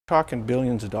Talking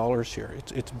billions of dollars here.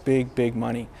 It's big, big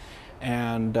money.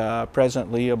 And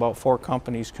presently about 4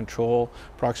 companies control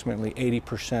approximately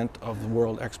 80% of the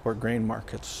world export grain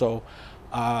markets. So,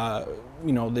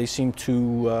 you know, they seem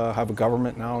to have a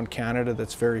government now in Canada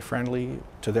that's very friendly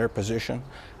to their position.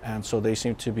 And so they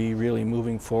seem to be really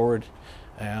moving forward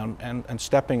and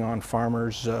stepping on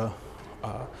farmers'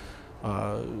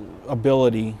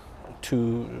 ability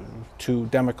to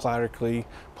democratically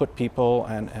put people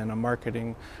and a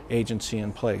marketing agency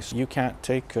in place. You can't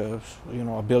take you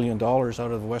know, $1 billion out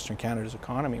of Western Canada's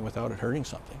economy without it hurting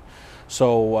something.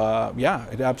 So yeah,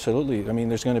 it absolutely. I mean,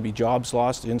 there's going to be jobs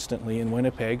lost instantly in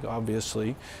Winnipeg.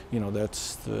 Obviously, you know,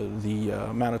 that's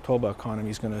the Manitoba economy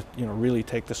is going to, you know, really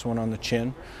take this one on the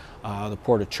chin. The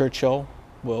Port of Churchill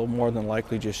will more than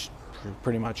likely just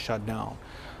pretty much shut down.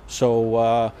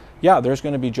 So yeah, there's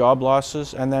going to be job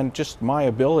losses, and then just my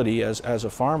ability as a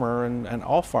farmer and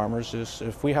all farmers is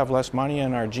if we have less money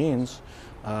in our genes,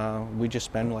 we just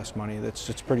spend less money.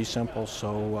 It's pretty simple.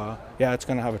 So yeah, it's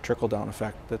going to have a trickle-down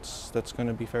effect that's going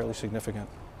to be fairly significant.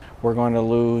 We're going to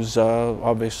lose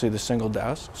obviously the single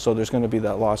desk, so there's going to be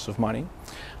that loss of money.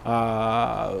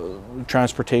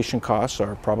 Transportation costs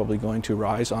are probably going to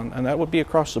rise, and that would be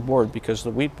across the board because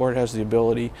the Wheat Board has the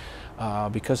ability,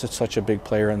 because it's such a big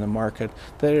player in the market,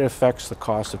 that it affects the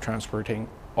cost of transporting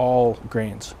all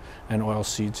grains and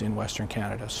oilseeds in Western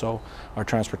Canada. So our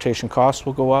transportation costs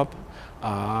will go up.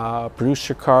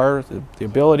 Producer car, the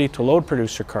ability to load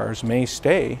producer cars may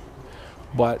stay,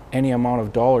 but any amount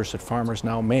of dollars that farmers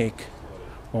now make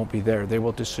won't be there. They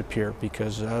will disappear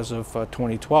because as of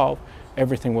 2012,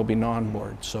 everything will be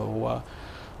non-board. So,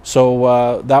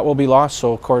 that will be lost.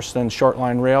 So of course then short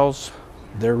line rails,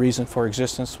 their reason for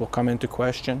existence will come into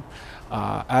question.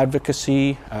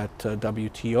 Advocacy at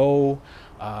WTO,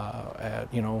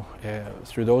 you know,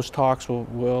 through those talks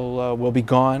will be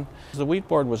gone. The Wheat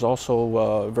Board was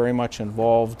also very much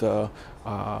involved where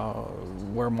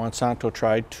Monsanto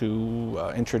tried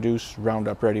to introduce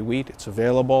Roundup Ready wheat. It's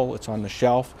available, it's on the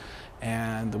shelf,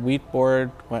 and the Wheat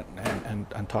Board went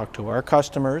and talked to our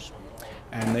customers,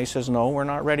 and they says no, we're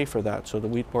not ready for that. So the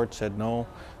Wheat Board said no,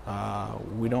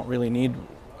 we don't really need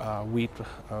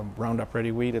Roundup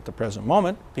Ready wheat at the present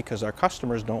moment because our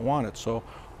customers don't want it. So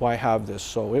why have this?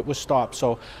 So it was stopped.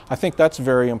 So I think that's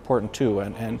very important too.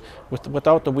 And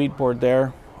without the Wheat Board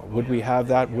there, would we have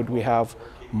that? Would we have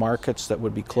markets that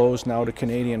would be closed now to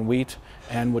Canadian wheat?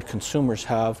 And would consumers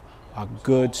have a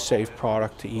good, safe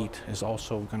product to eat is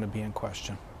also going to be in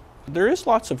question. There is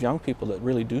lots of young people that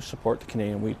really do support the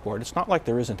Canadian Wheat Board. It's not like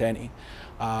there isn't any.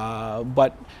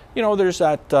 But, you know, there's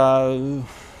that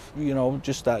you know,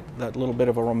 just that little bit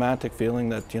of a romantic feeling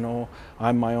that, you know,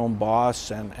 I'm my own boss,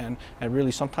 and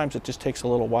really sometimes it just takes a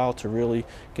little while to really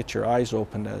get your eyes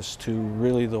opened as to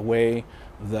really the way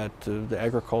that the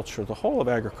agriculture, the whole of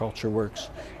agriculture works.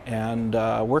 And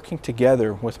working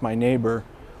together with my neighbor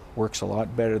works a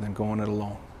lot better than going it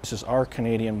alone. This is our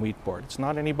Canadian Wheat Board. It's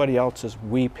not anybody else's.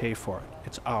 We pay for it.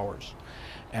 It's ours.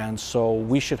 And so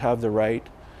we should have the right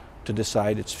to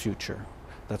decide its future.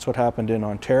 That's what happened in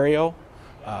Ontario.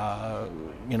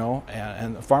 You know,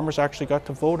 and the farmers actually got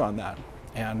to vote on that,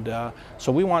 and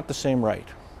so we want the same right,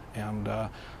 and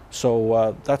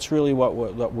so that's really what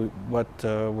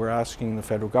we're asking the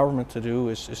federal government to do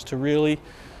is to really.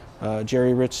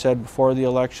 Jerry Rich said before the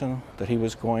election that he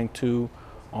was going to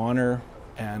honor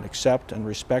and accept and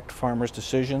respect farmers'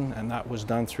 decision, and that was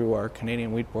done through our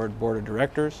Canadian Wheat Board Board of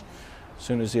Directors. As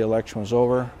soon as the election was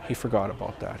over, he forgot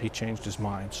about that. He changed his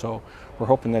mind. So we're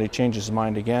hoping that he changes his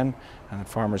mind again and that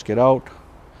farmers get out,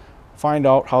 find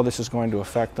out how this is going to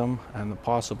affect them and the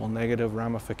possible negative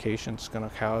ramifications it's going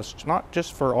to cause, not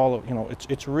just for all of, you know,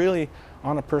 it's really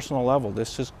on a personal level.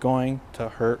 This is going to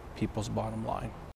hurt people's bottom line.